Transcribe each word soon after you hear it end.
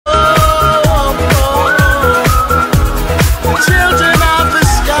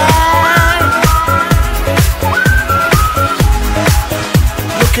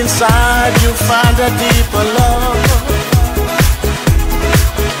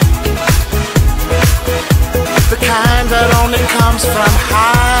comes from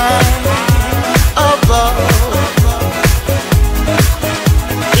high above.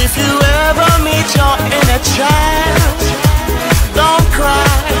 If you ever meet your inner child, don't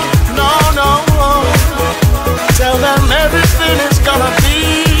cry, no, no. Tell them everything is gonna be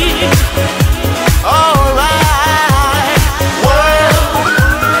alright. World,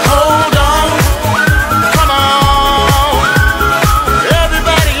 hold on, come on.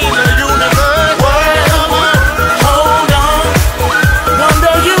 Everybody in the universe, world, hold on. One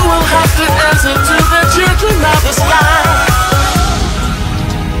day you will have to answer to the children of the sky.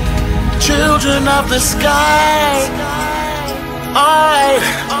 Children of the sky. Alright.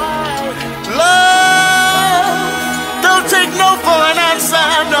 Love, don't take no for an answer,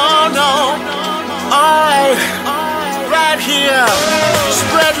 no, no. Alright, right here,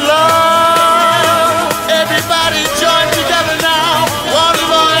 spread love. Everybody join together now. One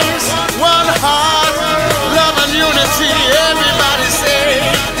voice, one heart, love and unity. Everybody say,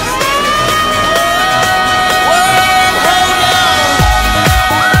 world, hold on.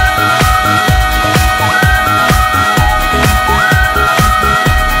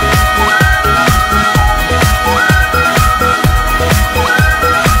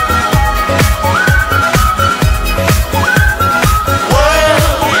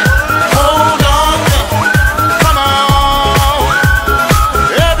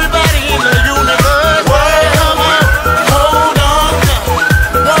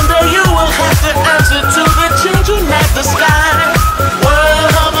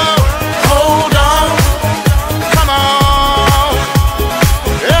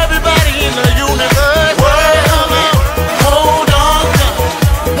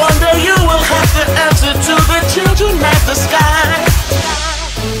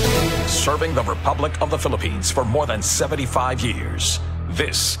 Serving the Republic of the Philippines for more than 75 years.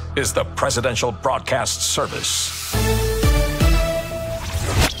 This is the Presidential Broadcast Service.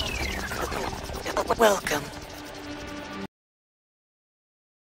 Welcome